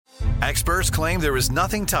Experts claim there is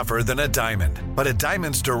nothing tougher than a diamond. But at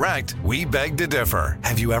Diamonds Direct, we beg to differ.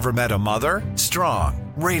 Have you ever met a mother?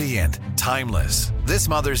 Strong, radiant, timeless. This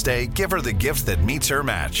Mother's Day, give her the gift that meets her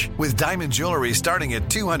match. With diamond jewelry starting at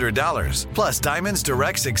 $200. Plus Diamonds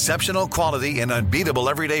Direct's exceptional quality and unbeatable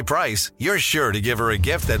everyday price, you're sure to give her a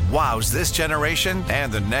gift that wows this generation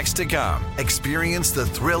and the next to come. Experience the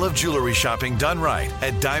thrill of jewelry shopping done right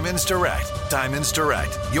at Diamonds Direct. Diamonds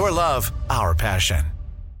Direct. Your love, our passion.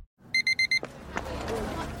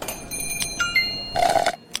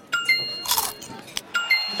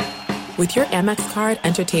 With your Amex card,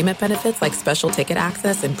 entertainment benefits like special ticket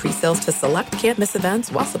access and pre-sales to select can't-miss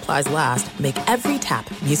events while supplies last make every tap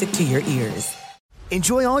music to your ears.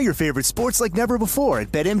 Enjoy all your favorite sports like never before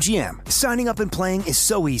at BetMGM. Signing up and playing is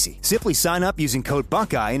so easy. Simply sign up using code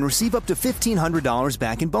Buckeye and receive up to $1,500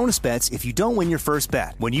 back in bonus bets if you don't win your first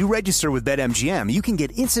bet. When you register with BetMGM, you can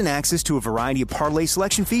get instant access to a variety of parlay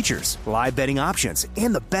selection features, live betting options,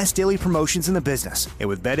 and the best daily promotions in the business. And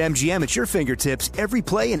with BetMGM at your fingertips, every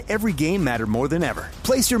play and every game matter more than ever.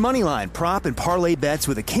 Place your moneyline, prop, and parlay bets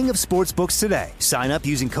with the king of sportsbooks today. Sign up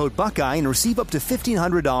using code Buckeye and receive up to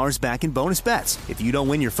 $1,500 back in bonus bets if you don't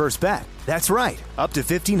win your first bet. That's right, up to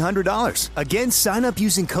 $1,500. Again, sign up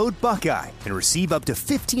using code Buckeye and receive up to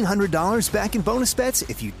 $1,500 back in bonus bets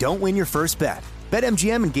if you don't win your first bet.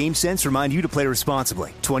 BetMGM and GameSense remind you to play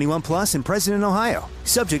responsibly. 21 plus and present in Ohio.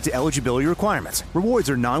 Subject to eligibility requirements.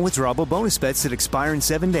 Rewards are non-withdrawable bonus bets that expire in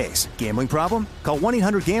 7 days. Gambling problem? Call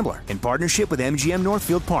 1-800-GAMBLER in partnership with MGM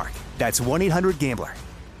Northfield Park. That's 1-800-GAMBLER.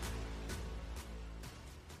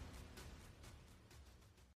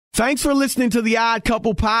 Thanks for listening to the Odd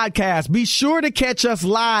Couple podcast. Be sure to catch us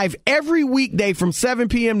live every weekday from 7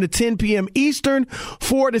 p.m. to 10 p.m. Eastern,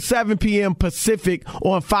 4 to 7 p.m. Pacific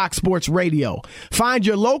on Fox Sports Radio. Find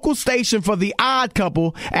your local station for the Odd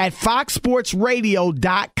Couple at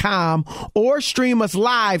foxsportsradio.com or stream us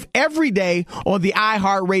live every day on the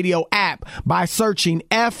iHeartRadio app by searching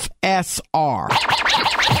FSR. Now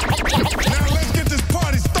let's get this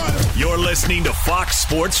party started. You're listening to Fox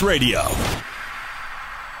Sports Radio.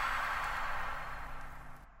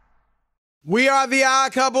 We are the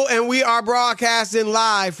Odd Couple, and we are broadcasting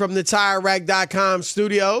live from the TireRack.com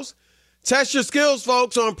studios. Test your skills,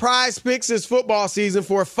 folks, on Prize Picks this football season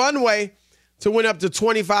for a fun way to win up to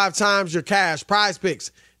 25 times your cash. Prize Picks,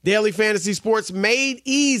 daily fantasy sports made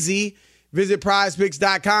easy. Visit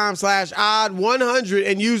prizepicks.com/odd100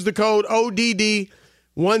 and use the code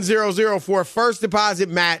ODD100 for a first deposit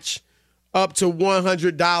match up to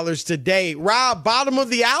 $100 today. Rob, bottom of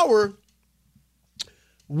the hour.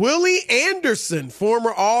 Willie Anderson,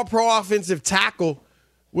 former All-Pro offensive tackle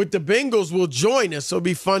with the Bengals, will join us. So it'll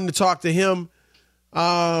be fun to talk to him.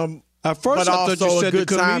 At first, I thought you said the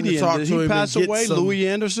comedian. Did he pass away, Louis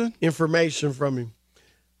Anderson? Information from him.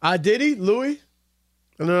 Did he, Louis?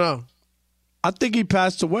 I don't know. I think he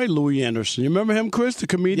passed away, Louis Anderson. You remember him, Chris, the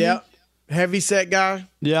comedian? Yep. Heavy-set guy?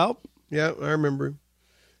 Yep. Yep, I remember him.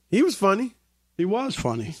 He was funny. He was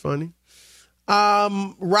funny. He's funny.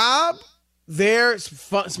 Rob?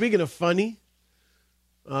 Speaking of funny,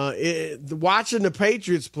 watching the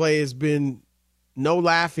Patriots play has been no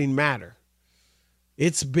laughing matter.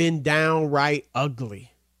 It's been downright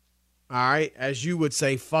ugly. All right, as you would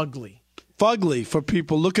say, fugly. Fugly for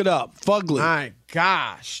people. Look it up. Fugly. My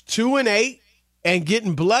gosh, 2-8 and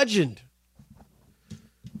getting bludgeoned.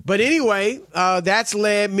 But anyway, that's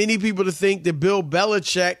led many people to think that Bill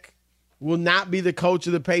Belichick will not be the coach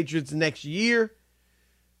of the Patriots next year.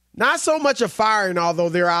 Not so much a firing, although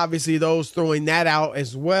there are obviously those throwing that out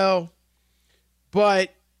as well.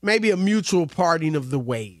 But maybe a mutual parting of the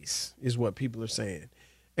ways is what people are saying.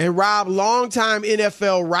 And Rob, longtime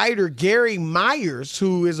NFL writer Gary Myers,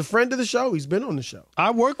 who is a friend of the show, he's been on the show.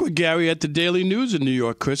 I worked with Gary at the Daily News in New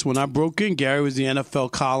York, Chris. When I broke in, Gary was the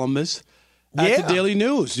NFL columnist at the Daily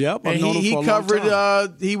News. Yep, I've known him for a long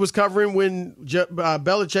time. He was covering when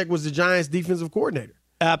Belichick was the Giants' defensive coordinator.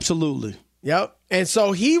 Absolutely. Yep. And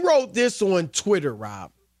so he wrote this on Twitter,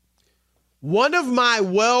 Rob. One of my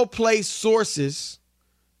well-placed sources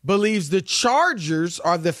believes the Chargers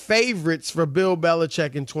are the favorites for Bill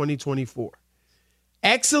Belichick in 2024.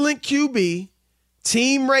 Excellent QB,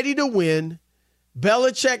 team ready to win.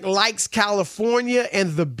 Belichick likes California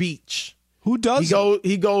and the beach. Who does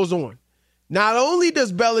He goes on. Not only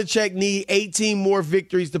does Belichick need 18 more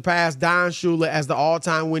victories to pass Don Shula as the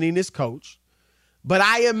all-time winningest coach, but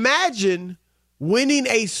I imagine winning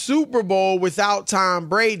a Super Bowl without Tom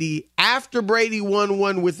Brady after Brady won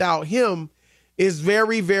one without him is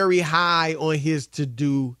very, very high on his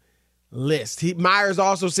to-do list. Myers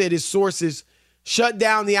also said his sources shut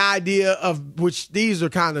down the idea of, which these are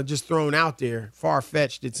kind of just thrown out there,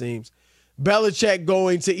 far-fetched it seems, Belichick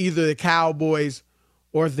going to either the Cowboys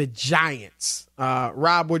or the Giants.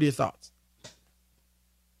 Rob, what are your thoughts?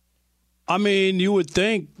 I mean, you would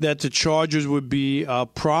think that the Chargers would be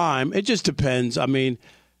prime. It just depends. I mean,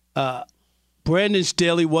 Brandon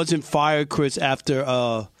Staley wasn't fired, Chris,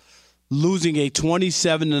 after losing a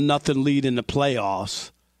 27-0 lead in the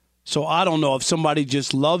playoffs. So I don't know if somebody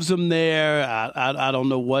just loves him there. I don't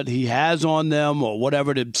know what he has on them or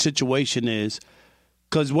whatever the situation is.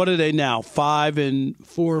 Because what are they now? 4 and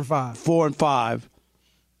 5.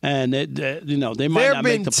 And they might not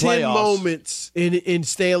make the playoffs. There have been 10 moments in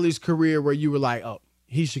Staley's career where you were like, "Oh,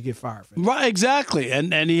 he should get fired." For that. Right, exactly.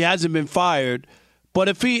 And he hasn't been fired. But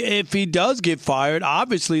if he does get fired,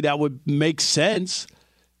 obviously that would make sense.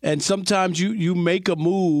 And sometimes you make a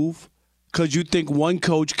move because you think one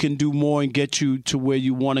coach can do more and get you to where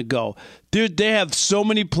you want to go. They have so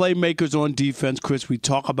many playmakers on defense, Chris. We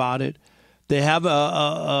talk about it. They have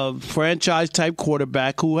a franchise-type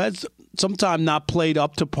quarterback who has sometimes not played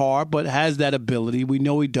up to par, but has that ability. We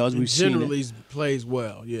know he does. We've seen it. Generally plays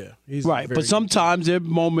well, yeah. He's right, but sometimes there are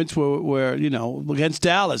moments where, against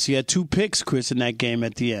Dallas, he had 2 picks, Chris, in that game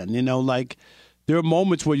at the end. There are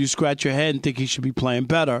moments where you scratch your head and think he should be playing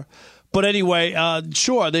better. But anyway,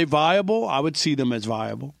 sure, are they viable? I would see them as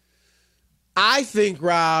viable. I think,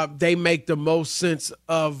 Rob, they make the most sense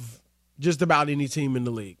of just about any team in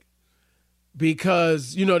the league.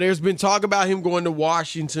 Because, there's been talk about him going to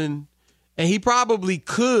Washington, and he probably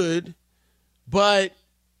could, but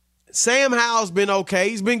Sam Howell's been okay.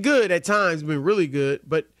 He's been good at times, been really good,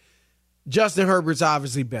 but Justin Herbert's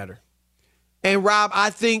obviously better. And, Rob, I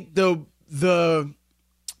think the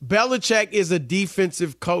Belichick is a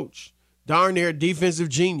defensive coach, darn near a defensive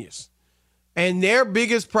genius. And their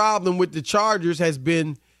biggest problem with the Chargers has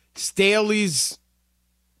been Staley's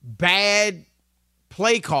bad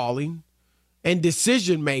play calling and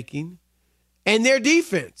decision-making, and their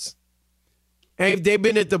defense. And they've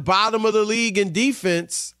been at the bottom of the league in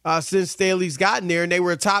defense since Staley's gotten there, and they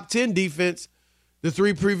were a top 10 defense the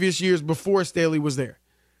 3 previous years before Staley was there.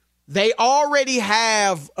 They already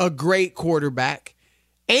have a great quarterback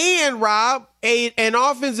and, Rob, an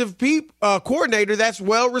offensive coordinator that's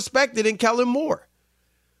well-respected in Kellen Moore.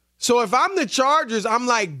 So if I'm the Chargers, I'm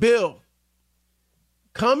like, Bill,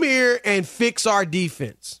 come here and fix our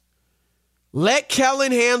defense. Let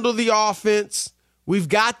Kellen handle the offense. We've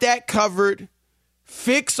got that covered.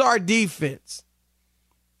 Fix our defense.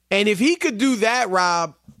 And if he could do that,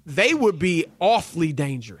 Rob, they would be awfully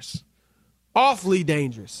dangerous. Awfully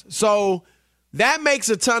dangerous. So that makes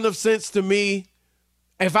a ton of sense to me.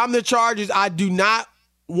 If I'm the Chargers, I do not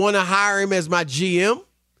want to hire him as my GM.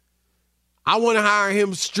 I want to hire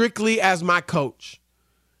him strictly as my coach.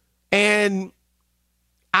 And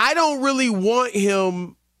I don't really want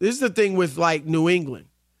him. This is the thing with New England.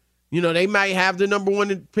 They might have the number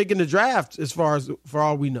 1 pick in the draft for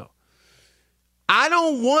all we know. I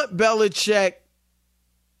don't want Belichick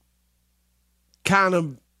kind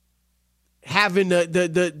of having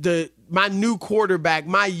my new quarterback,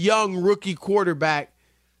 my young rookie quarterback.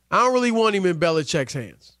 I don't really want him in Belichick's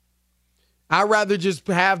hands. I'd rather just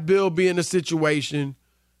have Bill be in a situation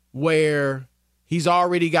where he's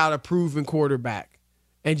already got a proven quarterback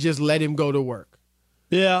and just let him go to work.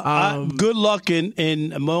 Yeah, good luck in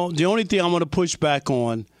the only thing I'm going to push back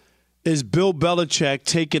on is Bill Belichick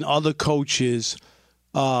taking other coaches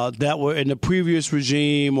that were in the previous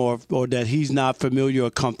regime or that he's not familiar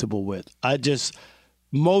or comfortable with.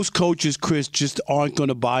 Most coaches, Chris, just aren't going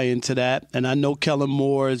to buy into that. And I know Kellen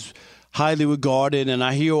Moore is highly regarded, and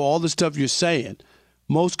I hear all the stuff you're saying.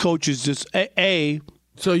 Most coaches just,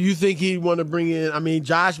 So you think he'd want to bring in?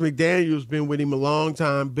 Josh McDaniels been with him a long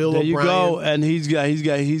time. Bill O'Brien. There you go,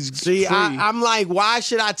 and he's See, free. I'm like, why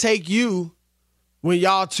should I take you when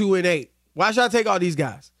y'all 2-8? Why should I take all these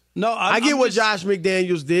guys? No, I get what Josh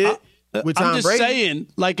McDaniels did with Tom Brady. I'm just saying,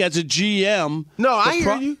 as a GM. No, I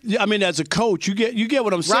hear you. As a coach, you get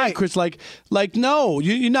what I'm saying, right. Chris. No,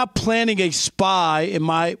 you're not planning a spy in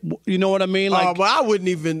my. You know what I mean? But I wouldn't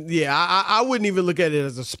even. Yeah, I wouldn't even look at it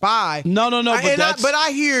as a spy. No. But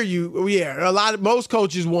I hear you. Yeah, most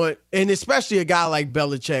coaches want, and especially a guy like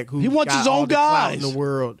Belichick, who he wants his own guys in the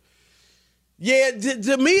world. Yeah,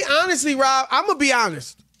 to me, honestly, Rob, I'm gonna be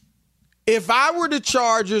honest. If I were the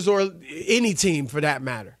Chargers or any team for that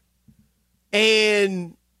matter.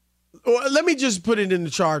 Let me just put it in the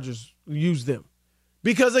Chargers, use them.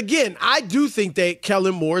 Because, again, I do think that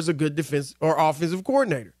Kellen Moore is a good defense or offensive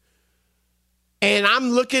coordinator. And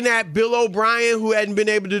I'm looking at Bill O'Brien, who hadn't been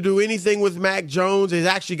able to do anything with Mac Jones, has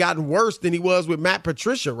actually gotten worse than he was with Matt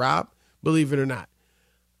Patricia, Rob. believe it or not.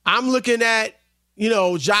 I'm looking at,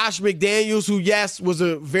 Josh McDaniels, who, yes, was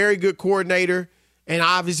a very good coordinator and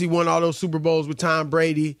obviously won all those Super Bowls with Tom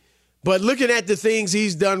Brady. But looking at the things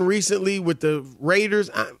he's done recently with the Raiders,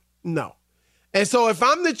 no. And so if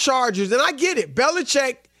I'm the Chargers, and I get it,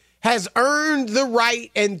 Belichick has earned the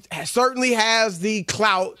right and certainly has the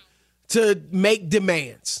clout to make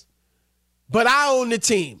demands. But I own the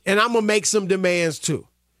team, and I'm going to make some demands too.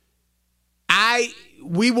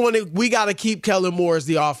 We got to keep Kellen Moore as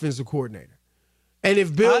the offensive coordinator. And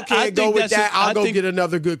if Bill can't go with that, I'll go get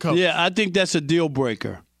another good coach. Yeah, I think that's a deal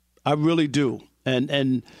breaker. I really do.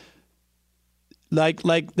 And like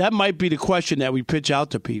that might be the question that we pitch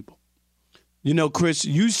out to people. Chris,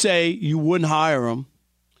 you say you wouldn't hire him.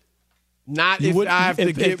 Not if I have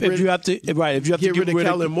to get rid of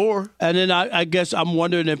Kellen Moore. And then I guess I'm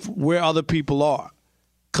wondering where other people are.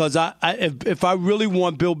 Because if I really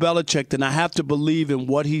want Bill Belichick, then I have to believe in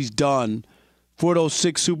what he's done for those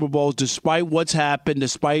 6 Super Bowls, despite what's happened,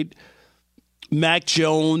 despite Mac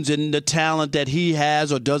Jones and the talent that he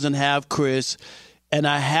has or doesn't have, Chris. And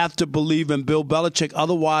I have to believe in Bill Belichick.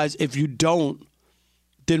 Otherwise, if you don't,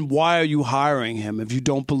 then why are you hiring him if you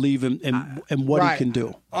don't believe in what he can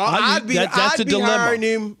do? That's a dilemma. Hiring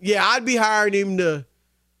him. Yeah, I'd be hiring him to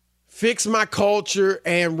fix my culture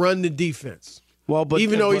and run the defense. Well,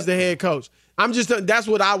 even though he's the head coach, that's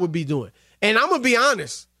what I would be doing. And I'm gonna be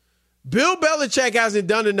honest, Bill Belichick hasn't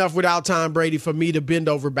done enough without Tom Brady for me to bend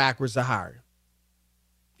over backwards to hire him.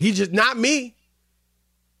 He just not me.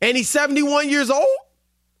 And he's 71 years old?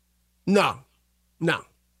 No.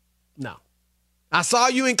 I saw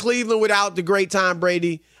you in Cleveland without the great Tom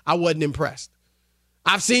Brady. I wasn't impressed.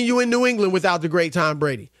 I've seen you in New England without the great Tom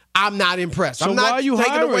Brady. I'm not impressed. So I'm not why are you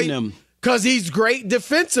hiring him? Because he's great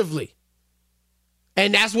defensively.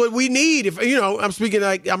 And that's what we need. If I'm speaking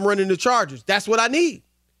like I'm running the Chargers. That's what I need.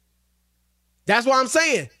 That's what I'm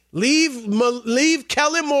saying. Leave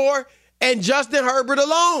Kellen Moore and Justin Herbert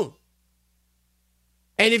alone.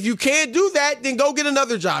 And if you can't do that, then go get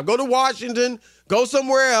another job. Go to Washington. Go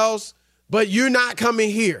somewhere else. But you're not coming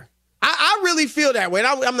here. I really feel that way. And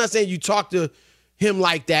I'm not saying you talk to him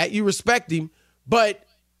like that. You respect him. But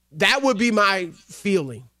that would be my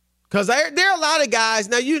feeling. Because there are a lot of guys.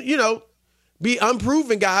 Now, be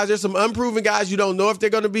unproven guys. There's some unproven guys you don't know if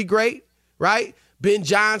they're going to be great, right? Ben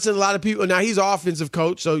Johnson, a lot of people. Now, he's offensive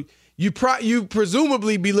coach. So you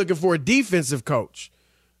presumably be looking for a defensive coach,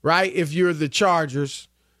 right, if you're the Chargers.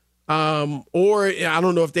 Or I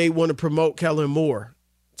don't know if they want to promote Kellen Moore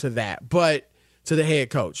to that, but to the head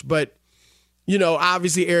coach. But,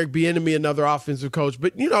 obviously Eric Bieniemy, another offensive coach.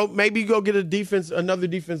 But, maybe go get another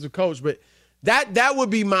defensive coach. But that would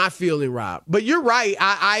be my feeling, Rob. But you're right.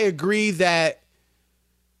 I agree that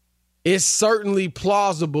it's certainly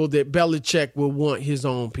plausible that Belichick will want his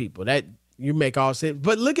own people. That you make all sense.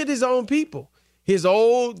 But look at his own people. His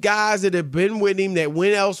old guys that have been with him that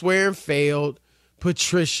went elsewhere and failed.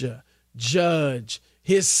 Patricia, Judge,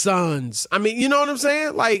 his sons. I mean, you know what I'm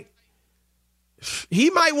saying? Like,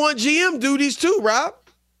 he might want GM duties too, Rob.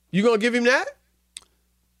 You going to give him that?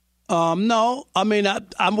 No. I mean,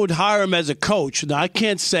 I would hire him as a coach. Now, I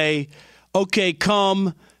can't say, okay,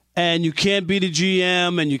 come and you can't be the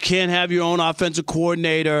GM and you can't have your own offensive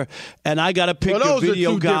coordinator and I got to pick your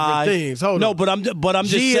video guy. Things. Hold on. But I'm just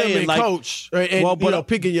GM saying, and like, coach and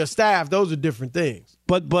picking your staff, those are different things.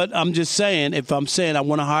 But I'm just saying, if I'm saying I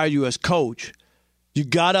want to hire you as coach, you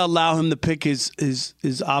got to allow him to pick his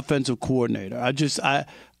offensive coordinator.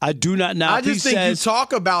 I do not now. I just think you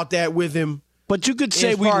talk about that with him. But you could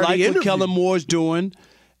say we like what Kellen Moore's doing,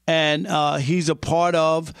 and he's a part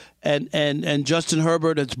of, and Justin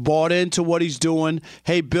Herbert has bought into what he's doing.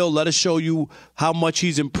 Hey, Bill, let us show you how much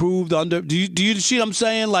he's improved under. Do you see what I'm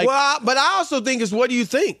saying? Like, well, but I also think it's what do you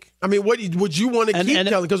think? I mean, would you want to keep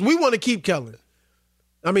Kellen? Because we want to keep Kellen.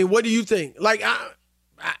 I mean, what do you think? Like,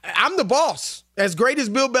 I'm the boss. As great as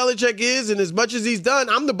Bill Belichick is, and as much as he's done,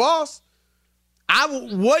 I'm the boss.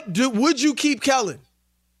 Would you keep Kellen?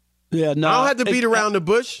 Yeah, no. I don't have to beat around the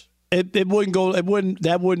bush. It wouldn't go. It wouldn't.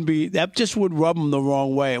 That wouldn't be. That just would rub them the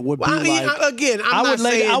wrong way. It would be again. I would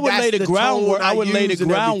lay the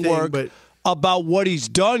groundwork about what he's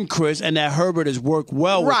done, Chris, and that Herbert has worked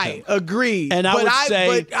well with him. Right, agreed. And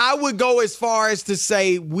I would go as far as to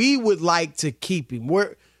say we would like to keep him.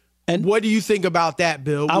 And what do you think about that,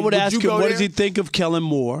 Bill? I would ask him, what does he think of Kellen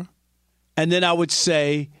Moore? And then I would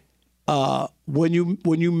say, when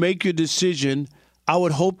you make your decision, I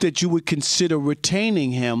would hope that you would consider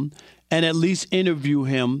retaining him and at least interview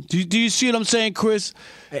him. Do you see what I'm saying, Chris?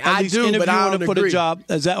 I do, but I don't for agree. the job.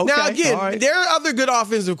 Is that okay? Now, again, there are other good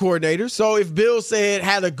offensive coordinators. So if Bill said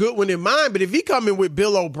had a good one in mind, but if he come in with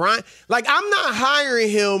Bill O'Brien, like I'm not hiring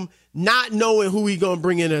him not knowing who he going to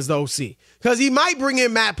bring in as the OC. Because he might bring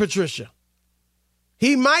in Matt Patricia.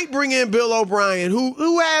 He might bring in Bill O'Brien,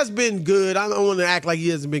 who has been good. I don't want to act like he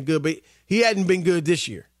hasn't been good, but he hadn't been good this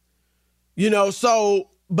year.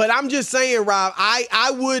 But I'm just saying, Rob,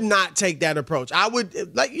 I would not take that approach. I would,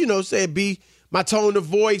 my tone of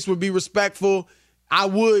voice would be respectful. I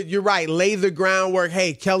would, you're right, lay the groundwork.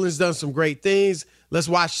 Hey, Kellen's done some great things. Let's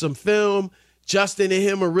watch some film. Justin and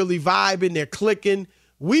him are really vibing. They're clicking.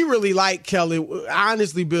 We really like Kellen.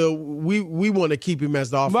 Honestly, Bill, we want to keep him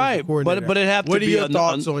as the offensive coordinator. But it have to be. What are your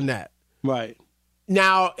thoughts on that? Right.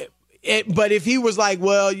 Now, but if he was like,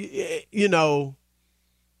 well,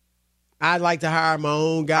 I'd like to hire my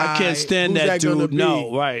own guy. I can't stand that dude.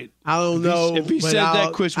 No, right. I don't know. If he said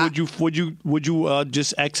that, Chris, would you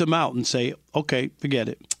just X him out and say, okay, forget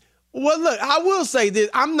it? Well, look, I will say this.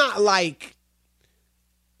 I'm not like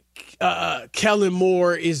Kellen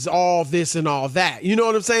Moore is all this and all that. You know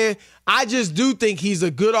what I'm saying? I just do think he's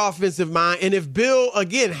a good offensive mind. And if Bill,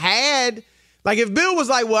 again, if Bill was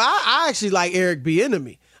like, well, I actually like Eric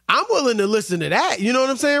Bieniemy, I'm willing to listen to that. You know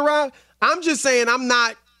what I'm saying, Rob? I'm just saying I'm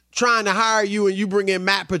not trying to hire you and you bring in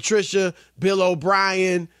Matt Patricia, Bill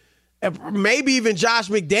O'Brien, maybe even Josh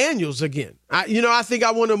McDaniels again. I think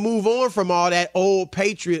I want to move on from all that old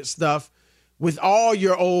Patriot stuff with all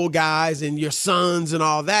your old guys and your sons and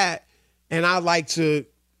all that. And I like to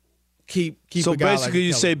keep so a guy basically like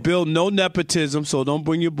you say, Bill, no nepotism, so don't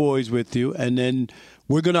bring your boys with you. And then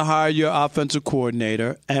we're going to hire your offensive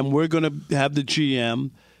coordinator, and we're going to have the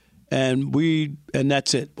GM, and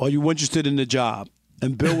that's it. Are you interested in the job?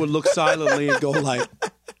 And Bill would look silently and go like,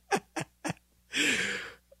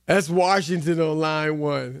 that's Washington on line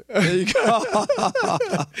one. There you go.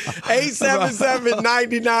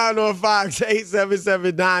 877-99 on Fox,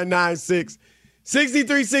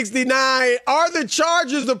 877-996-6369. Are the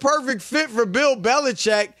Chargers the perfect fit for Bill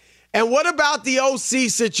Belichick? And what about the OC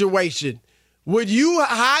situation? Would you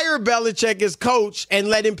hire Belichick as coach and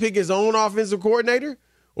let him pick his own offensive coordinator?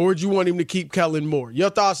 Or would you want him to keep Kellen Moore? Your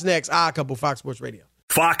thoughts next. Couple Fox Sports Radio.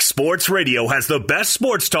 Fox Sports Radio has the best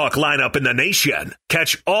sports talk lineup in the nation.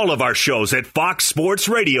 Catch all of our shows at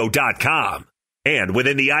foxsportsradio.com. And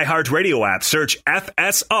within the iHeartRadio app, search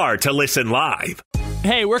FSR to listen live.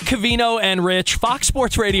 Hey, we're Covino and Rich, Fox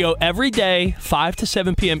Sports Radio every day, 5 to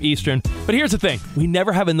 7 p.m. Eastern. But here's the thing. We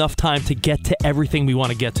never have enough time to get to everything we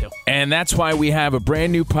want to get to. And that's why we have a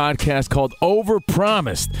brand new podcast called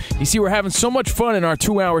Overpromised. You see, we're having so much fun in our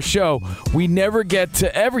 2-hour show, we never get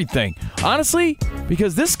to everything. Honestly,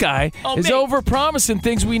 because this guy is overpromising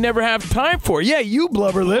things we never have time for. Yeah, you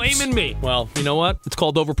blubber lips. Blaming me. Well, you know what? It's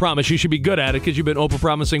called Overpromise. You should be good at it because you've been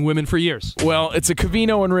overpromising women for years. Well, it's a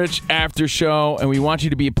Covino and Rich after show, and we want you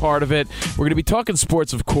to be a part of it. We're going to be talking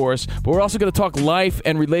sports, of course, but we're also going to talk life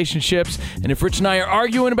and relationships. And if Rich and I are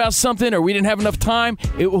arguing about something or we didn't have enough time,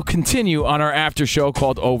 it will continue on our after show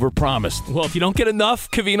called Overpromised. Well, if you don't get enough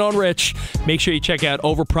Covino and Rich, make sure you check out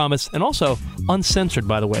Overpromised, and also uncensored,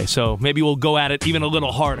 by the way. So maybe we'll go at it even a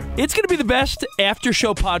little harder. It's going to be the best after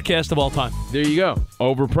show podcast of all time. There you go.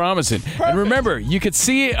 Overpromising. And remember, you could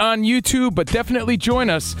see it on YouTube, but definitely join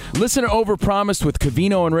us. Listen to Overpromised with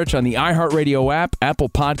Covino and Rich on the iHeartRadio app, Apple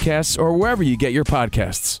Podcasts, or wherever you get your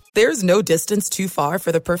podcasts. There's no distance too far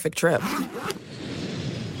for the perfect trip.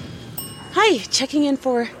 Hi, checking in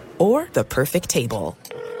for... Or the perfect table.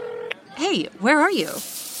 Hey, where are you?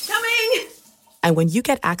 Coming! And when you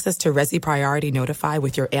get access to Resi Priority Notify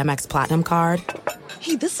with your Amex Platinum card...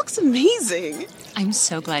 Hey, this looks amazing. I'm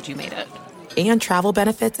so glad you made it. And travel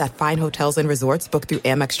benefits at fine hotels and resorts booked through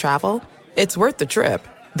Amex Travel, it's worth the trip.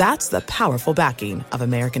 That's the powerful backing of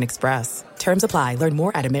American Express. Terms apply. Learn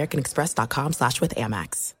more at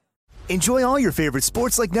americanexpress.com/withAmex. Enjoy all your favorite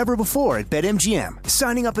sports like never before at BetMGM.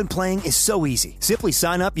 Signing up and playing is so easy. Simply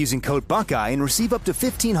sign up using code Buckeye and receive up to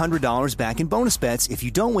 $1,500 back in bonus bets if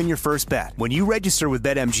you don't win your first bet. When you register with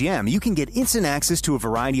BetMGM, you can get instant access to a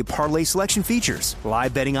variety of parlay selection features,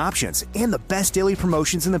 live betting options, and the best daily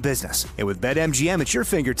promotions in the business. And with BetMGM at your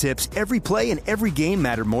fingertips, every play and every game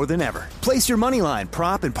matter more than ever. Place your moneyline,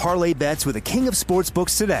 prop, and parlay bets with the king of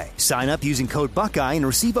sportsbooks today. Sign up using code Buckeye and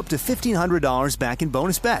receive up to $1,500 back in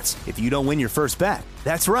bonus bets if you don't win your first bet.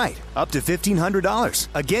 That's right, up to $1,500.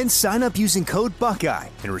 Again, sign up using code Buckeye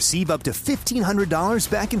and receive up to $1,500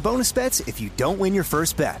 back in bonus bets if you don't win your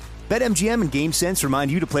first bet. BetMGM and GameSense remind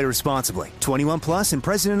you to play responsibly. 21 plus and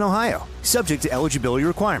present in Ohio. Subject to eligibility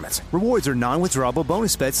requirements. Rewards are non-withdrawable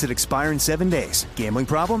bonus bets that expire in 7 days. Gambling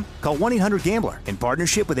problem? Call 1-800-GAMBLER in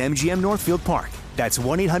partnership with MGM Northfield Park. That's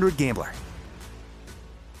 1-800-GAMBLER.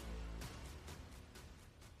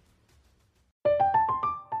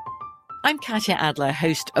 I'm Katya Adler,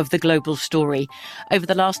 host of The Global Story. Over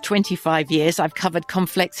the last 25 years, I've covered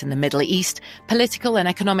conflicts in the Middle East, political and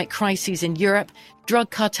economic crises in Europe,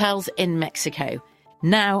 drug cartels in Mexico.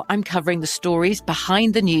 Now I'm covering the stories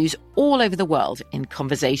behind the news all over the world in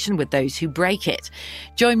conversation with those who break it.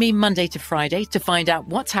 Join me Monday to Friday to find out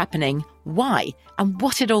what's happening, why, and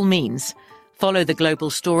what it all means. Follow The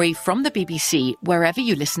Global Story from the BBC wherever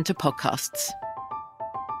you listen to podcasts.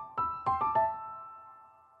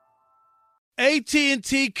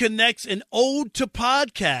 AT&T connects an ode to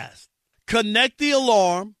podcast. Connect the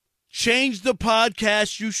alarm, change the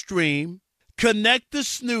podcast you stream, connect the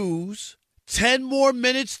snooze, 10 more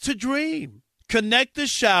minutes to dream. Connect the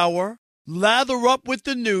shower, lather up with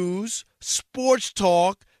the news, sports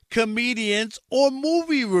talk, comedians, or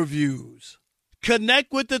movie reviews.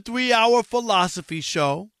 Connect with the 3-hour philosophy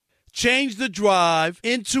show. Change the drive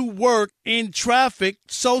into work in traffic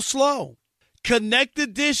so slow. Connect the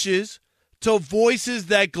dishes to voices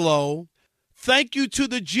that glow. Thank you to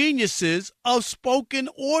the geniuses of spoken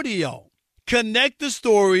audio. Connect the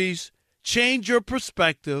stories, change your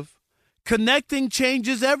perspective. Connecting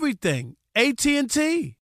changes everything.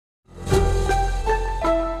 AT&T.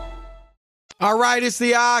 All right, it's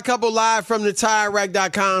the Odd Couple live from the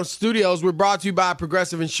TireRack.com studios. We're brought to you by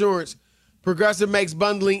Progressive Insurance. Progressive makes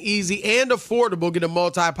bundling easy and affordable. Get a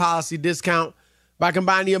multi-policy discount by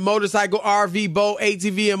combining your motorcycle, RV, boat,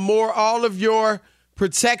 ATV, and more. All of your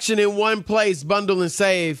protection in one place. Bundle and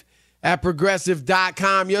save at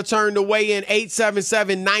Progressive.com. Your turn to weigh in.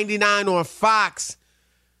 877-99 on Fox.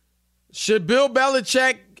 Should Bill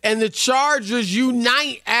Belichick and the Chargers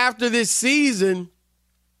unite after this season?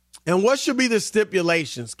 And what should be the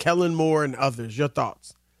stipulations? Kellen Moore and others. Your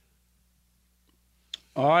thoughts?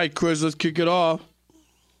 All right, Chris, let's kick it off.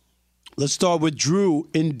 Let's start with Drew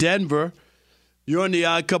in Denver. You're on the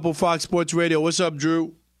Odd Couple Fox Sports Radio. What's up,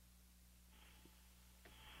 Drew?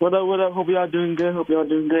 What up, what up? Hope y'all doing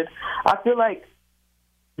good. I feel like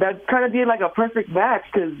that kind of be like a perfect match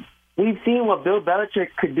because we've seen what Bill Belichick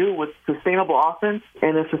could do with sustainable offense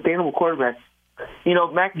and a sustainable quarterback. You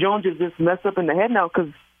know, Mac Jones is just messed up in the head now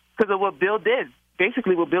because of what Bill did,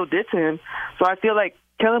 basically what Bill did to him. So I feel like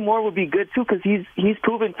Kellen Moore would be good, too, because he's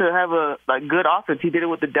proven to have a good offense. He did it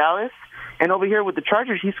with the Dallas. And over here with the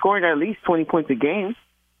Chargers, he's scoring at least 20 points a game,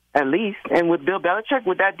 at least. And with Bill Belichick,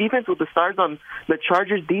 with that defense, with the stars on the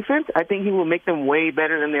Chargers defense, I think he will make them way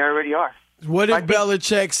better than they already are. What if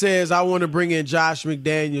Belichick says, I want to bring in Josh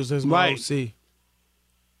McDaniels as my OC?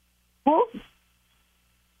 Who?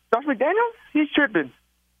 Josh McDaniels? He's tripping.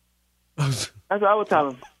 That's what I would tell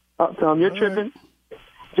him. I'll tell him, you're tripping.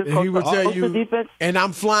 Just he would tell you, defense. And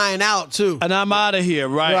I'm flying out, too. And I'm out of here,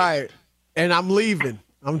 right? Right. And I'm leaving.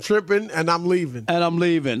 I'm tripping, and I'm leaving.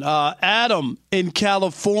 Adam in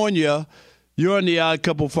California, you're on the Odd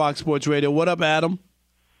Couple Fox Sports Radio. What up, Adam?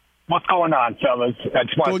 What's going on, fellas? I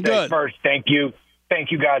just want to say first, thank you.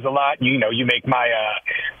 Thank you guys a lot. You know, you make my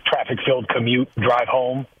traffic-filled commute, drive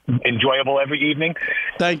home enjoyable every evening.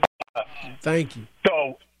 Thank you.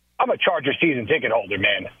 So I'm a Charger season ticket holder,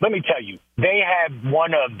 man. Let me tell you, they have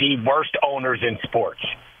one of the worst owners in sports.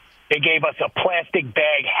 They gave us a plastic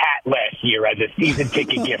bag hat last year as a season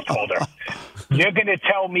ticket gift holder. You're going to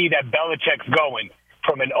tell me that Belichick's going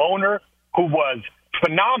from an owner who was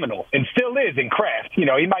phenomenal and still is in craft. You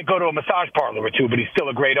know, he might go to a massage parlor or two, but he's still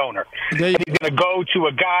a great owner. And he's going to go to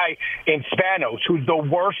a guy in Spanos who's the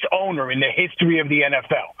worst owner in the history of the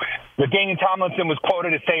NFL. LaDainian Tomlinson was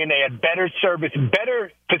quoted as saying they had better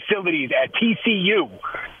facilities at TCU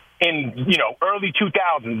in, early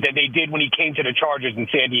 2000s than they did when he came to the Chargers in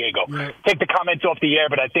San Diego. Right. Take the comments off the air,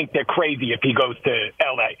 but I think they're crazy if he goes to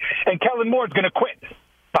L.A. And Kellen Moore's going to quit.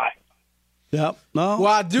 Bye. Yep. No.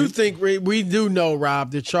 Well, I do think we do know,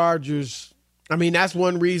 Rob, the Chargers. I mean, that's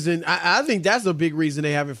one reason. I think that's a big reason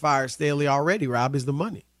they haven't fired Staley already, Rob, is the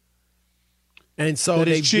money. And so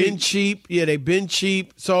they've been cheap. Yeah, they've been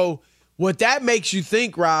cheap. So what that makes you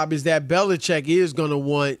think, Rob, is that Belichick is going to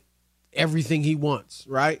want everything he wants,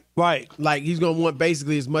 right? Right. Like he's going to want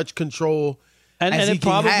basically as much control as he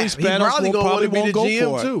probably can have. He's probably going to want to be the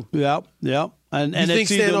GM too. Yep. And you think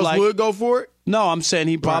Spanos would go for it? No, I'm saying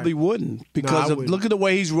he probably wouldn't because look at the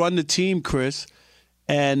way he's run the team, Chris.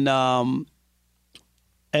 And I'm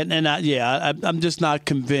just not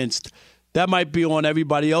convinced. That might be on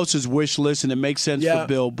everybody else's wish list, and it makes sense for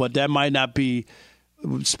Bill, but that might not be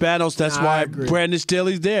Spanos, that's why Brandon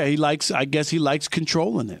Staley's there. I guess he likes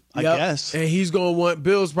controlling it. I guess. And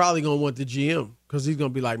Bill's probably going to want the GM because he's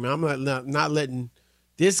going to be like, man, I'm not letting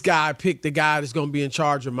this guy pick the guy that's going to be in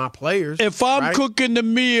charge of my players. If I'm cooking the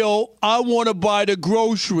meal, I want to buy the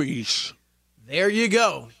groceries. There you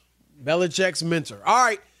go. Belichick's mentor. All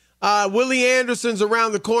right. Willie Anderson's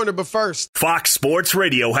around the corner, but first. Fox Sports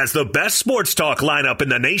Radio has the best sports talk lineup in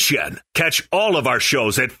the nation. Catch all of our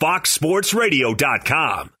shows at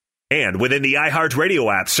foxsportsradio.com. And within the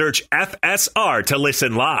iHeartRadio app, search FSR to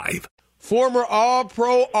listen live. Former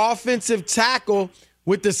All-Pro offensive tackle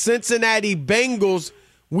with the Cincinnati Bengals.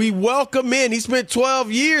 We welcome in. He spent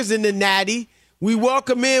 12 years in the Natty. We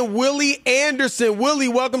welcome in Willie Anderson. Willie,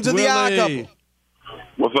 welcome to the Odd Couple.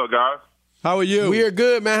 What's up, guys? How are you? We are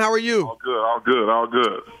good, man. How are you? All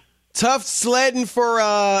good. Tough sledding for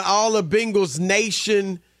all of Bengals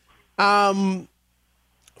Nation.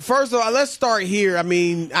 First of all, let's start here. I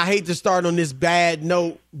mean, I hate to start on this bad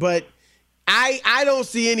note, but I don't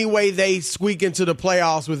see any way they squeak into the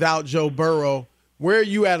playoffs without Joe Burrow. Where are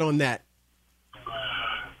you at on that?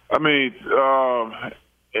 I mean,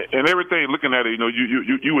 and everything, looking at it,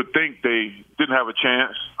 you would think they didn't have a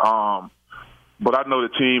chance. But I know the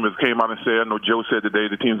team has came out and said, I know Joe said today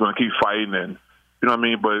the team's going to keep fighting, and you know what I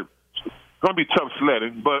mean. But it's going to be tough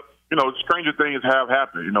sledding. But stranger things have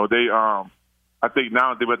happened. They, I think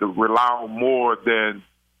now they have to rely on more than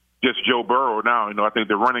just Joe Burrow. Now, I think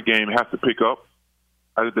the running game has to pick up.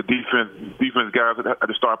 I think the defense guys have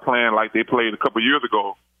to start playing like they played a couple of years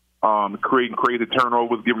ago, creating crazy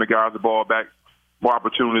turnovers, giving the guys the ball back, more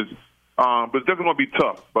opportunities. But it's definitely going to be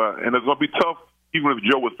tough. And it's going to be tough even if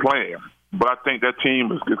Joe was playing. But I think that team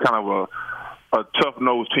is kind of a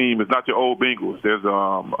tough-nosed team. It's not your old Bengals. There's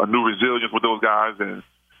a new resilience with those guys, and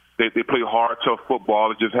they play hard, tough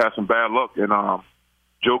football. It just has some bad luck, and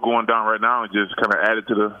Joe going down right now and just kind of added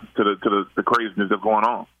to the craziness that's going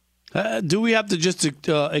on. Do we have to just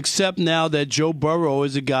accept now that Joe Burrow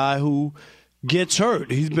is a guy who gets hurt?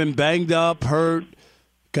 He's been banged up, hurt,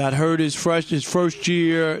 got hurt his first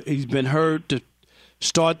year. He's been hurt the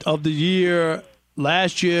start of the year.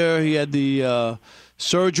 Last year, he had the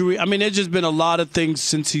surgery. I mean, there's just been a lot of things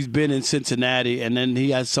since he's been in Cincinnati, and then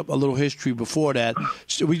he has a little history before that.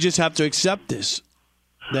 So we just have to accept this,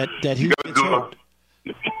 that he gets hurt.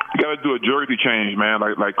 You got to do a jersey change, man,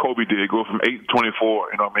 like Kobe did. Go from 8 to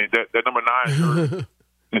 24. You know what I mean? That number 9 jersey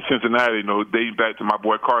in Cincinnati, dating back to my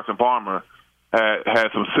boy Carson Palmer,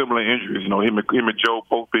 had some similar injuries. Him and Joe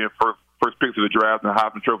both being first picks of the draft and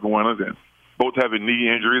Heisman Trophy winners, and both having knee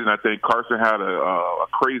injuries, and I think Carson had a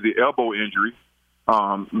crazy elbow injury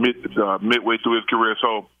midway through his career.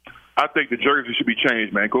 So I think the jersey should be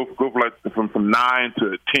changed, man. Go for like from 9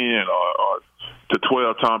 to 10 or to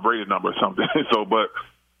 12 Tom Brady number or something. So, but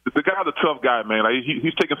the guy's a tough guy, man. Like,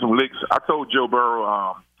 he's taking some licks. I told Joe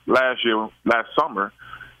Burrow last summer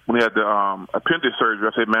when he had the appendix surgery,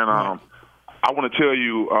 I said, man, I want to tell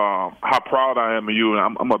you how proud I am of you,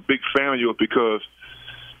 and I'm a big fan of yours because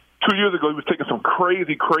 2 years ago, he was taking some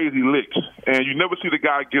crazy, crazy licks, and you never see the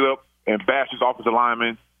guy get up and bash his offensive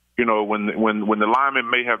lineman. When the lineman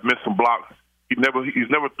may have missed some blocks, he's never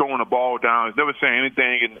throwing the ball down. He's never saying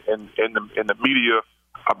anything in the media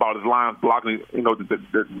about his lines blocking.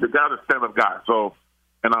 The guy's a stand-up guy. So,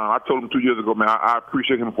 and I told him 2 years ago, man, I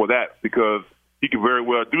appreciate him for that because he can very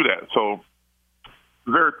well do that. So,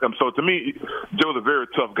 so to me, Joe's a very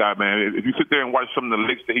tough guy, man. If you sit there and watch some of the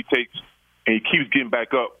licks that he takes, and he keeps getting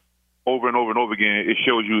back up over and over and over again, it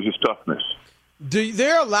shows you his toughness.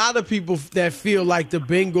 There are a lot of people that feel like the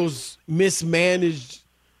Bengals mismanaged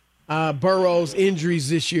Burrow's injuries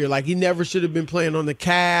this year. Like he never should have been playing on the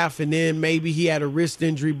calf, and then maybe he had a wrist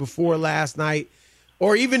injury before last night.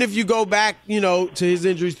 Or even if you go back, to his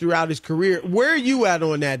injuries throughout his career. Where are you at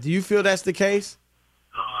on that? Do you feel that's the case?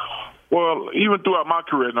 Well, even throughout my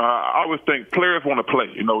career, I always think players want to play.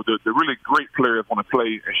 The really great players want to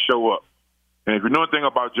play and show up. And if you know anything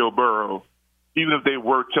about Joe Burrow, even if they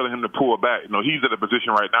were telling him to pull back, he's at a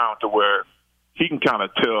position right now to where he can kind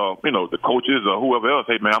of tell, the coaches or whoever else,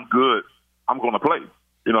 hey, man, I'm good. I'm going to play.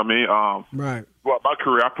 You know what I mean? Right. Well, my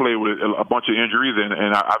career, I played with a bunch of injuries,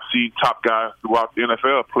 and I've seen top guys throughout the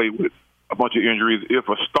NFL play with a bunch of injuries. If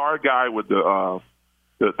a star guy with the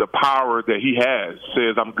power that he has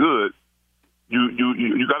says, I'm good,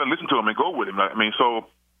 you got to listen to him and go with him. I mean, so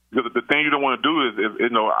because the thing you don't want to do is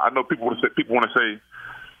I know people want to say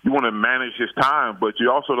you want to manage his time, but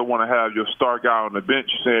you also don't want to have your star guy on the bench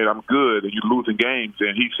saying, I'm good, and you're losing games,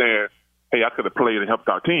 and he's saying, hey, I could have played and helped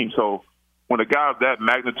our team. So when a guy of that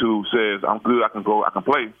magnitude says, I'm good, I can go, I can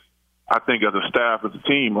play, I think as a staff, as a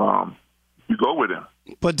team, you go with him.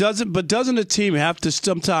 But doesn't a team have to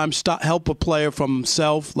sometimes help a player from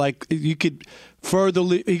himself? Like you could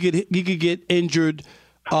he could get injured,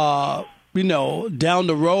 down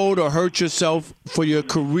the road or hurt yourself for your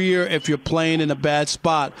career if you're playing in a bad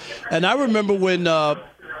spot. And I remember when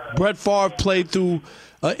Brett Favre played through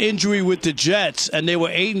an injury with the Jets, and they were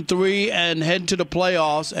 8-3 and heading to the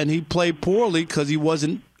playoffs, and he played poorly because he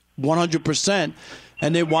wasn't 100%.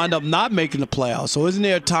 And they wind up not making the playoffs. So isn't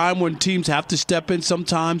there a time when teams have to step in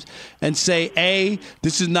sometimes and say, A,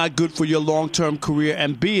 this is not good for your long-term career,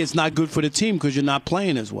 and B, it's not good for the team because you're not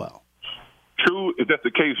playing as well? True, if that's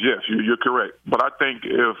the case, yes, you're correct. But I think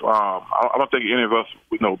if I don't think any of us,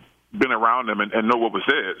 been around him and know what was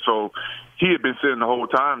said. So he had been saying the whole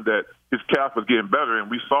time that his calf was getting better, and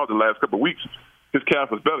we saw the last couple of weeks his calf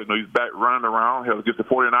was better. He's back running around. Hell, against the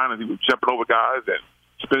 49ers, he was jumping over guys and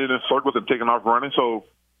spinning in circles and taking off running. So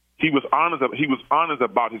he was honest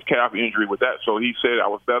about his calf injury with that. So he said, I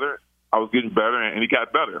was better, I was getting better, and he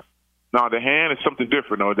got better. Now, the hand is something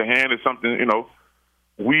different, though. The hand is something,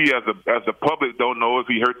 we as the public don't know if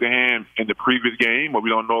he hurt the hand in the previous game, or we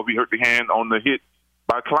don't know if he hurt the hand on the hit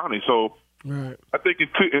by Clowney. So right. I think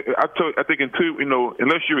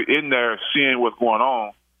unless you're in there seeing what's going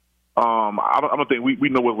on, I don't think we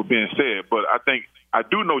know what was being said. But I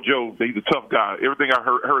do know Joe that he's a tough guy. Everything I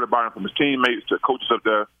heard about him from his teammates to coaches up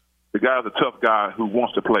there, the guy's a tough guy who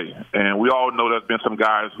wants to play. And we all know there's been some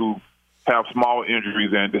guys who have small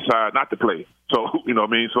injuries and decide not to play. So,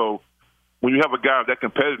 So when you have a guy of that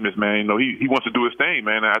competitiveness, man, he wants to do his thing,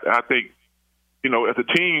 man. I think, as a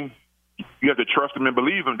team, you have to trust him and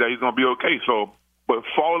believe him that he's going to be okay. So, but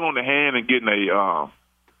falling on the hand and getting a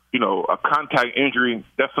contact injury,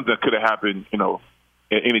 that's something that could have happened,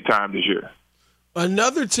 at any time this year.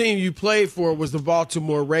 Another team you played for was the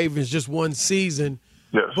Baltimore Ravens, just one season.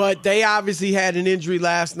 Yes. But they obviously had an injury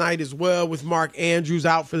last night as well with Mark Andrews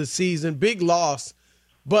out for the season. Big loss.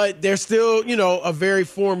 But they're still, a very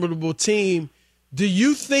formidable team. Do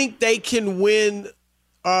you think they can win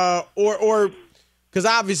or because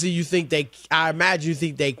obviously I imagine you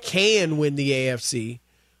think they can win the AFC.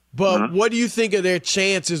 But what do you think of their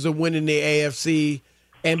chances of winning the AFC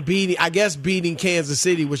and beating Kansas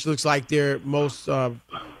City, which looks like their most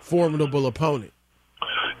formidable opponent?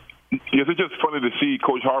 Yes, it's just funny to see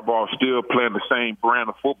Coach Harbaugh still playing the same brand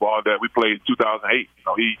of football that we played in 2008.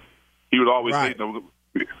 He would always say,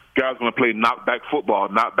 guys going to play knockback football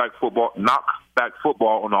on the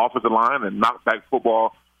offensive line and knockback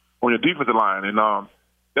football on your defensive line. And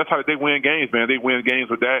that's how they win games, man. They win games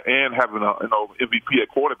with that and having a MVP at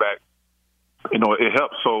quarterback. It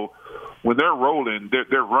helps. So when they're rolling,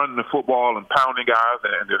 they're running the football and pounding guys,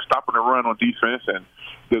 and they're stopping the run on defense, and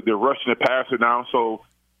they're rushing the passer down. So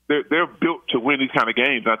they're built to win these kind of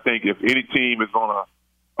games. I think if any team is going to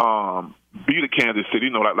beat a Kansas City,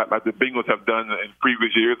 like the Bengals have done in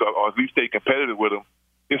previous years, or at least stay competitive with them,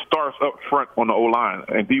 it starts up front on the O-line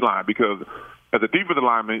and D-line, because as a defensive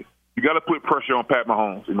lineman, you got to put pressure on Pat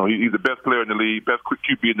Mahomes. He's the best player in the league, best quick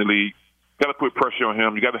QB in the league. You got to put pressure on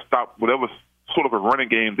him. You got to stop whatever sort of a running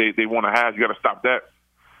game they want to have. You got to stop that.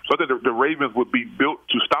 So I think the Ravens would be built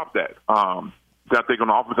to stop that. I think on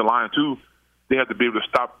the offensive line, too, they have to be able to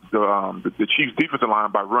stop the Chiefs' defensive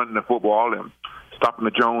line by running the football and stopping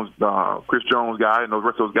the Chris Jones guy and the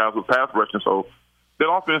rest of those guys with pass rushing. So that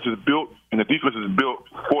offense is built and the defense is built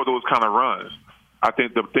for those kind of runs. I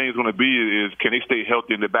think the thing is going to be is, can they stay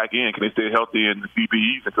healthy in the back end? Can they stay healthy in the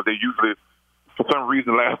DBs? Because they usually, for some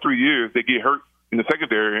reason, the last 3 years, they get hurt in the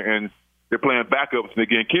secondary and they're playing backups and they're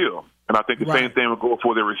getting killed. And I think the same thing will go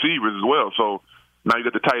for their receivers as well. So now you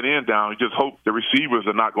got the tight end down. You just hope the receivers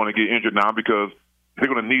are not going to get injured now, because they're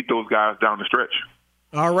going to need those guys down the stretch.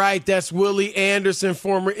 All right, that's Willie Anderson,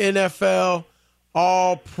 former NFL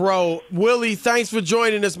All-Pro. Willie, thanks for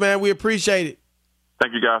joining us, man. We appreciate it.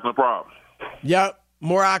 Thank you, guys. No problem. Yep.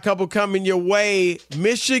 More Odd Couple coming your way.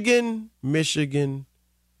 Michigan.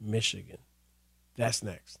 That's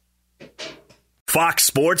next. Fox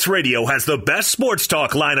Sports Radio has the best sports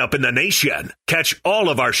talk lineup in the nation. Catch all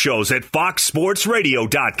of our shows at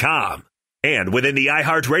foxsportsradio.com. And within the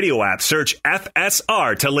iHeartRadio app, search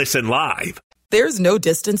FSR to listen live. There's no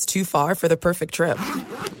distance too far for the perfect trip.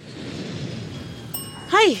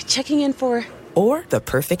 Hi, checking in for... Or the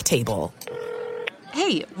perfect table.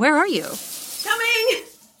 Hey, where are you? Coming!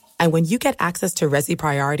 And when you get access to Resi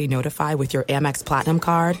Priority Notify with your Amex Platinum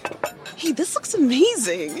card... Hey, this looks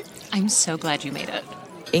amazing. I'm so glad you made it.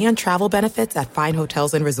 And travel benefits at fine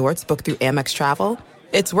hotels and resorts booked through Amex Travel,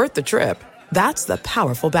 it's worth the trip. That's the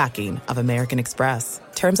powerful backing of American Express.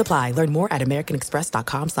 Terms apply. Learn more at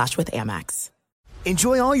americanexpress.com/withAmex.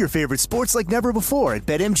 Enjoy all your favorite sports like never before at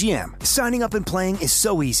BetMGM. Signing up and playing is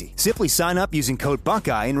so easy. Simply sign up using code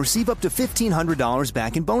Buckeye and receive up to $1,500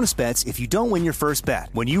 back in bonus bets if you don't win your first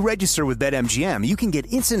bet. When you register with BetMGM, you can get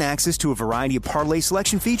instant access to a variety of parlay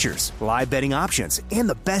selection features, live betting options, and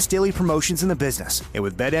the best daily promotions in the business. And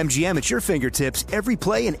with BetMGM at your fingertips, every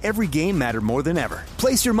play and every game matter more than ever.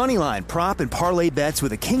 Place your moneyline, prop, and parlay bets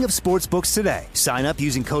with the king of sportsbooks today. Sign up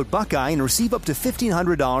using code Buckeye and receive up to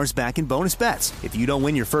 $1,500 back in bonus bets if you don't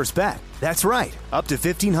win your first bet. That's right, up to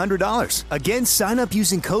 $1,500. Again, sign up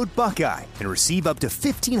using code Buckeye and receive up to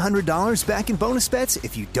 $1,500 back in bonus bets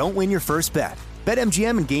if you don't win your first bet.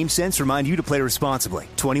 BetMGM and GameSense remind you to play responsibly.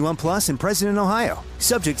 21 plus and present in Ohio.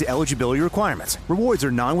 Subject to eligibility requirements. Rewards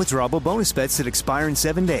are non-withdrawable bonus bets that expire in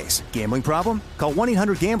 7 days. Gambling problem? Call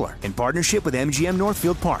 1-800-GAMBLER in partnership with MGM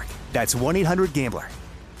Northfield Park. That's 1-800-GAMBLER.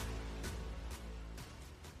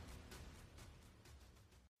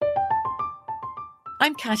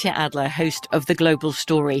 I'm Katya Adler, host of The Global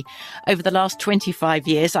Story. Over the last 25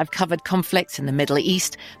 years, I've covered conflicts in the Middle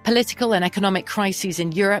East, political and economic crises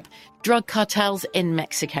in Europe, drug cartels in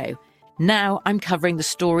Mexico. Now I'm covering the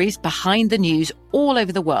stories behind the news all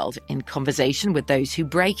over the world in conversation with those who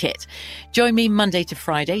break it. Join me Monday to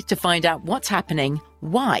Friday to find out what's happening,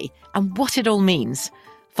 why, and what it all means.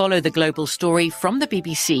 Follow The Global Story from the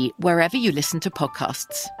BBC wherever you listen to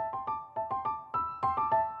podcasts.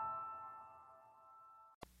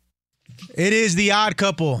 It is The Odd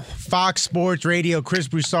Couple, Fox Sports Radio, Chris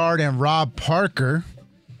Broussard and Rob Parker,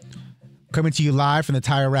 coming to you live from the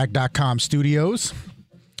TireRack.com studios.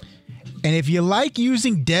 And if you like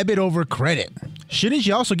using debit over credit, shouldn't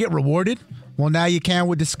you also get rewarded? Well, now you can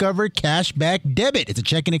with Discover Cashback Debit. It's a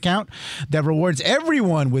checking account that rewards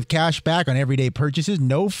everyone with cash back on everyday purchases,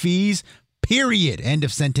 no fees, period. End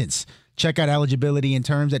of sentence. Check out eligibility and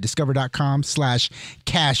terms at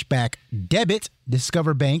discover.com/cashbackdebit.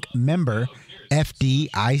 Discover Bank, member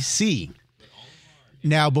FDIC.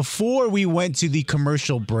 Now, before we went to the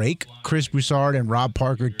commercial break, Chris Broussard and Rob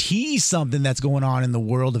Parker teased something that's going on in the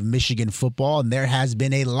world of Michigan football, and there has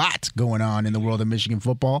been a lot going on in the world of Michigan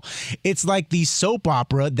football. It's like the soap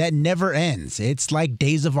opera that never ends. It's like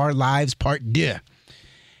Days of Our Lives Part 2.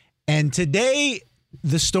 And today,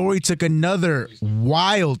 the story took another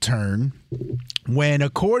wild turn when,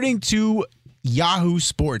 according to Yahoo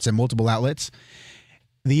Sports and multiple outlets,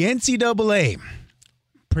 the NCAA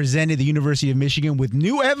presented the University of Michigan with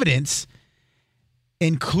new evidence,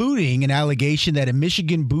 including an allegation that a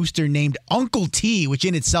Michigan booster named Uncle T, which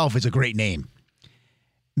in itself is a great name,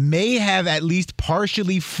 may have at least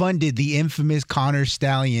partially funded the infamous Connor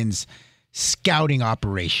Stalions scouting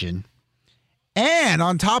operation. And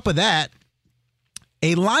on top of that,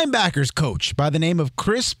 a linebackers coach by the name of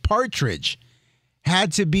Chris Partridge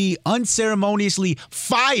had to be unceremoniously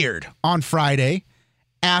fired on Friday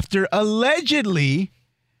after allegedly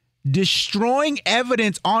destroying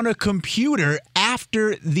evidence on a computer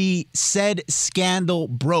after the said scandal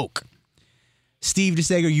broke. Steve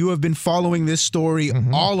DeSager, you have been following this story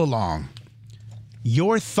all along.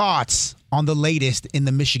 Your thoughts on the latest in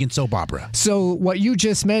the Michigan soap opera? So what you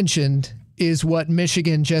just mentioned is what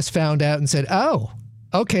Michigan just found out and said, oh,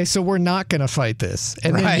 okay, so we're not going to fight this.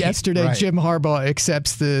 And then yesterday, Jim Harbaugh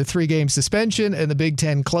accepts the 3-game suspension and the Big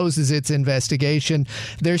Ten closes its investigation.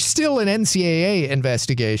 There's still an NCAA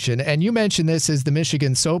investigation. And you mentioned this as the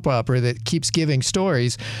Michigan soap opera that keeps giving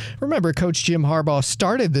stories. Remember, Coach Jim Harbaugh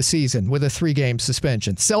started the season with a 3-game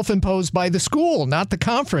suspension, self-imposed by the school, not the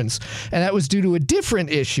conference. And that was due to a different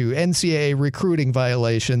issue, NCAA recruiting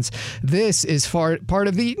violations. This is part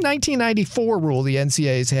of the 1994 rule the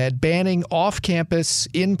NCAA's had, banning off-campus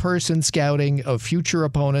in-person scouting of future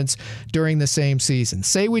opponents during the same season.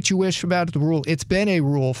 Say what you wish about the rule. It's been a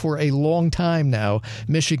rule for a long time now.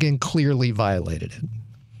 Michigan clearly violated it.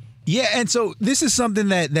 Yeah, and so this is something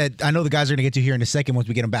that I know the guys are going to get to here in a second once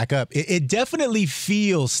we get them back up. It definitely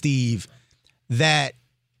feels, Steve, that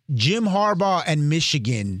Jim Harbaugh and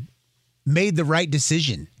Michigan made the right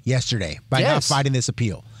decision yesterday by not fighting this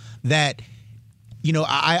appeal. That, you know,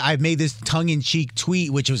 I made this tongue-in-cheek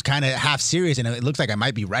tweet, which was kind of half serious, and it looks like I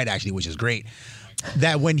might be right, actually, which is great.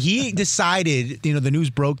 That when he decided, you know, the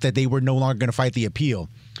news broke that they were no longer going to fight the appeal,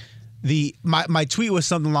 my tweet was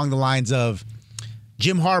something along the lines of,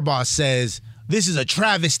 Jim Harbaugh says, this is a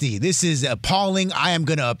travesty. This is appalling. I am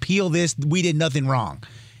going to appeal this. We did nothing wrong.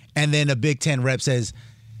 And then a Big Ten rep says,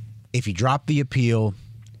 if you drop the appeal,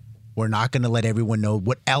 we're not going to let everyone know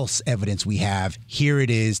what else evidence we have. Here it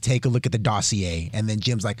is. Take a look at the dossier. And then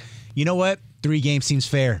Jim's like, you know what? 3 games seems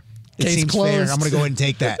fair. Case seems closed. fair. I'm going to go ahead and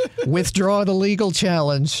take that. Withdraw the legal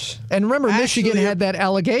challenge. And remember, Michigan had that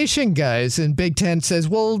allegation, guys, and Big Ten says,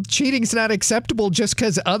 well, cheating's not acceptable just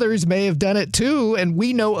because others may have done it too, and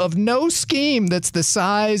we know of no scheme that's the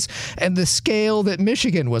size and the scale that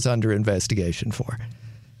Michigan was under investigation for.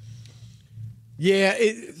 Yeah,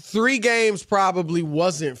 3 games probably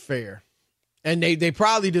wasn't fair, and they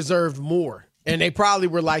probably deserved more, and they probably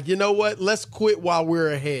were like, you know what, let's quit while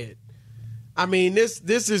we're ahead. I mean, this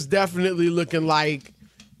is definitely looking like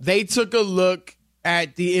they took a look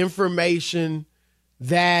at the information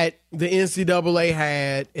that the NCAA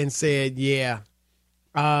had and said, yeah,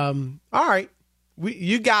 all right,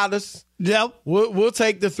 you got us. Yep. We'll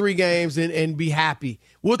take the 3 games and be happy.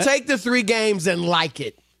 We'll take the 3 games and like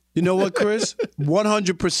it. You know what, Chris?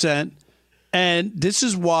 100%. And this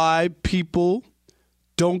is why people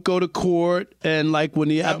don't go to court. And like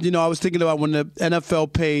when I was thinking about when the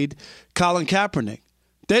NFL paid Colin Kaepernick.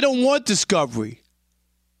 They don't want discovery.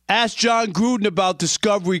 Ask John Gruden about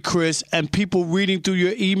discovery, Chris, and people reading through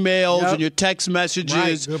your emails and your text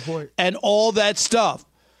messages and all that stuff.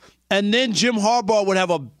 And then Jim Harbaugh would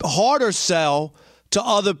have a harder sell to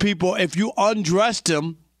other people if you undressed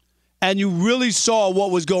him and you really saw what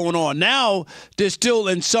was going on. Now, there's still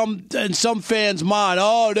in some fans' mind,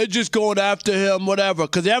 oh, they're just going after him, whatever,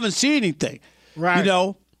 because they haven't seen anything. Right. You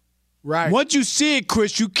know? Right. Once you see it,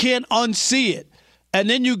 Chris, you can't unsee it. And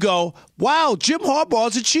then you go, wow, Jim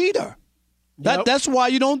Harbaugh's a cheater. That's why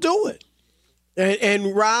you don't do it.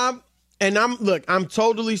 And Rob, and I'm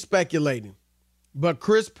totally speculating, but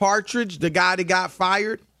Chris Partridge, the guy that got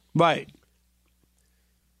fired, right?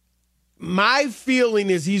 My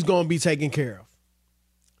feeling is he's going to be taken care of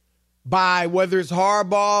by whether it's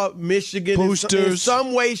Harbaugh, Michigan, boosters, in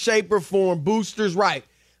some way, shape, or form. Boosters, right?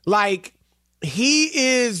 Like he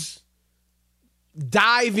is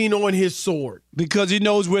diving on his sword because he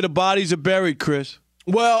knows where the bodies are buried, Chris.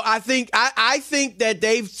 Well, I think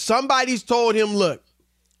that somebody's told him, look,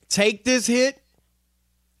 take this hit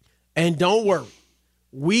and don't worry.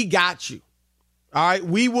 We got you. All right,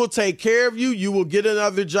 we will take care of you. You will get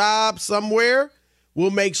another job somewhere.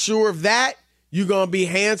 We'll make sure of that. You're going to be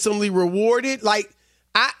handsomely rewarded. Like,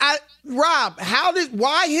 Rob,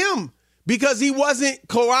 why him? Because he wasn't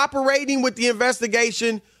cooperating with the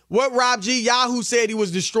investigation. What Rob G. Yahoo said he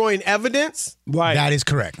was destroying evidence? Right. That is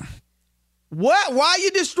correct. What? Why are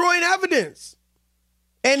you destroying evidence?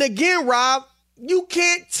 And again, Rob, you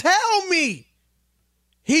can't tell me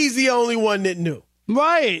he's the only one that knew.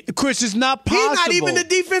 Right. Chris, it's not possible. He's not even the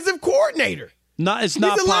defensive coordinator. It's not He's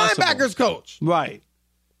the possible. linebackers coach. Right.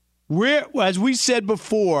 As we said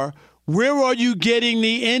before, where are you getting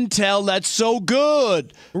the intel that's so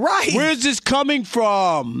good? Right. Where's this coming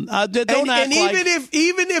from? Even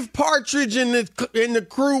if Partridge and the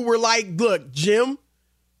crew were like, look, Jim,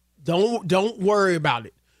 don't worry about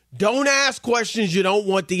it. Don't ask questions you don't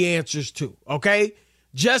want the answers to, okay?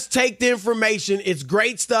 Just take the information. It's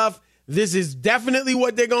great stuff. This is definitely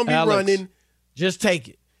what they're going to be running. Just take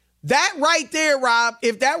it. That right there, Rob,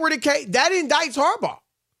 if that were the case, that indicts Harbaugh.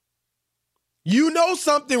 You know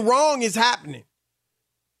something wrong is happening.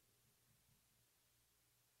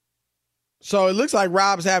 So it looks like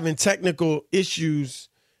Rob's having technical issues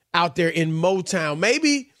out there in Motown.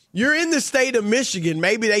 Maybe you're in the state of Michigan.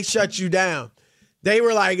 Maybe they shut you down. They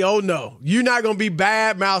were like, oh, no, you're not going to be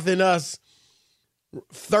bad-mouthing us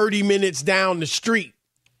 30 minutes down the street.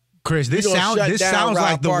 Chris, this sounds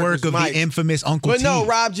like the work of the infamous Uncle T. But no,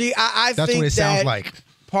 Rob G, I That's think what it sounds like.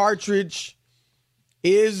 Partridge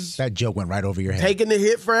is that joke went right over your head. Taking the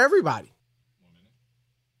hit for everybody.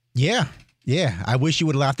 Yeah. I wish you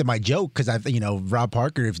would have laughed at my joke because Rob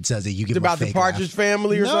Parker, if it says that you give him about a fake the Partridge laugh.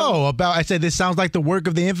 family or something? No, I said this sounds like the work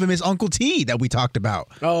of the infamous Uncle T that we talked about.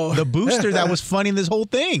 Oh, the booster that was funding this whole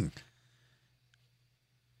thing.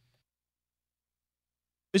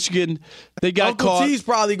 Michigan, they got Uncle caught. T's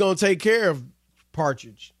probably going to take care of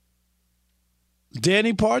Partridge.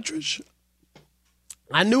 Danny Partridge?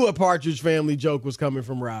 I knew a Partridge family joke was coming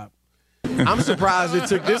from Rob. I'm surprised it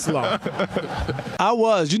took this long. I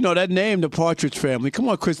was. That name, the Partridge Family. Come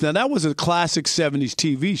on, Chris. Now, that was a classic 70s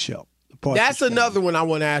TV show. That's another one I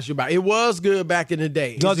want to ask you about. It was good back in the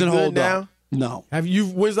day. Doesn't Is it good hold now? up. No.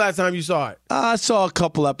 When's the last time you saw it? I saw a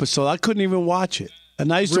couple episodes. I couldn't even watch it.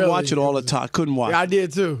 And I used to watch it all the time. Couldn't watch it. I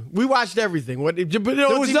did too. We watched everything. But there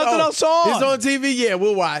was nothing else on. It's on TV? Yeah,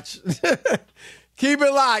 we'll watch. Keep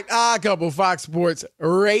it locked. Couple Fox Sports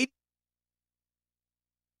Radio.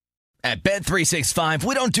 At Bet365,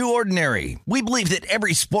 we don't do ordinary. We believe that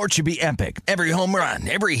every sport should be epic. Every home run,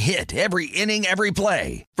 every hit, every inning, every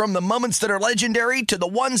play. From the moments that are legendary to the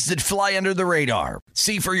ones that fly under the radar.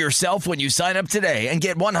 See for yourself when you sign up today and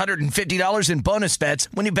get $150 in bonus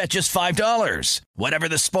bets when you bet just $5. Whatever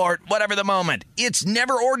the sport, whatever the moment, it's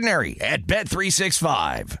never ordinary at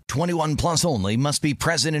Bet365. 21 plus only. Must be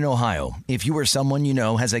present in Ohio. If you or someone you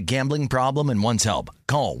know has a gambling problem and wants help,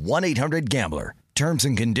 call 1-800-GAMBLER. Terms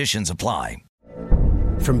and conditions apply.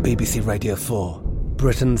 From BBC Radio 4,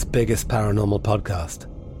 Britain's biggest paranormal podcast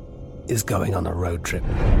is going on a road trip.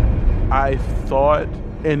 I thought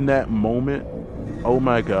in that moment, oh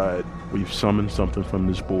my God, we've summoned something from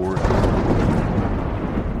this board.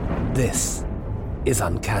 This is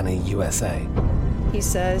Uncanny USA. He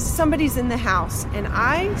says, somebody's in the house, and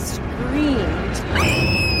I screamed.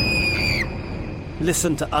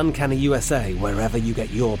 Listen to Uncanny USA wherever you get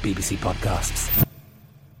your BBC podcasts,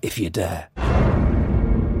 if you dare.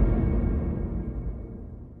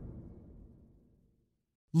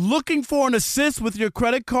 Looking for an assist with your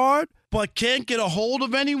credit card, but can't get a hold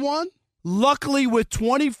of anyone? Luckily, with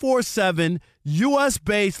 24/7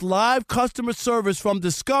 U.S.-based live customer service from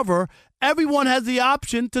Discover, everyone has the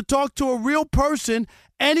option to talk to a real person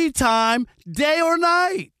anytime, day or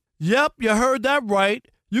night. Yep, you heard that right.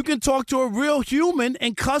 You can talk to a real human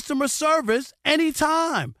in customer service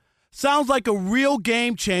anytime. Sounds like a real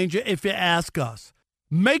game changer if you ask us.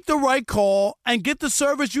 Make the right call and get the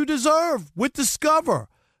service you deserve with Discover.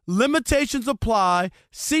 Limitations apply.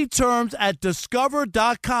 See terms at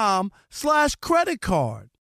discover.com/credit card.